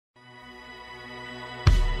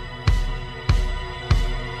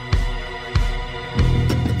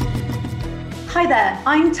Hi there,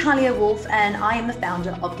 I'm Talia Wolf and I am the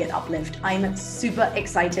founder of GetUplift. I'm super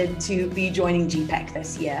excited to be joining GPeC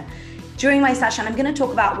this year. During my session, I'm going to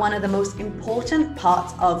talk about one of the most important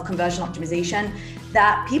parts of conversion optimization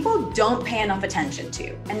that people don't pay enough attention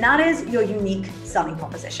to, and that is your unique selling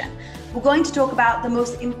proposition. We're going to talk about the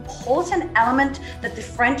most important element that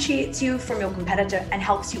differentiates you from your competitor and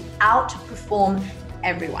helps you outperform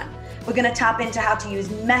everyone. We're going to tap into how to use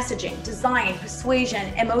messaging, design,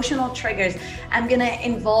 persuasion, emotional triggers. I'm going to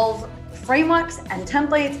involve frameworks and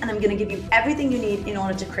templates, and I'm going to give you everything you need in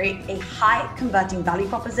order to create a high converting value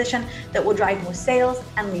proposition that will drive more sales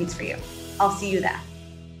and leads for you. I'll see you there.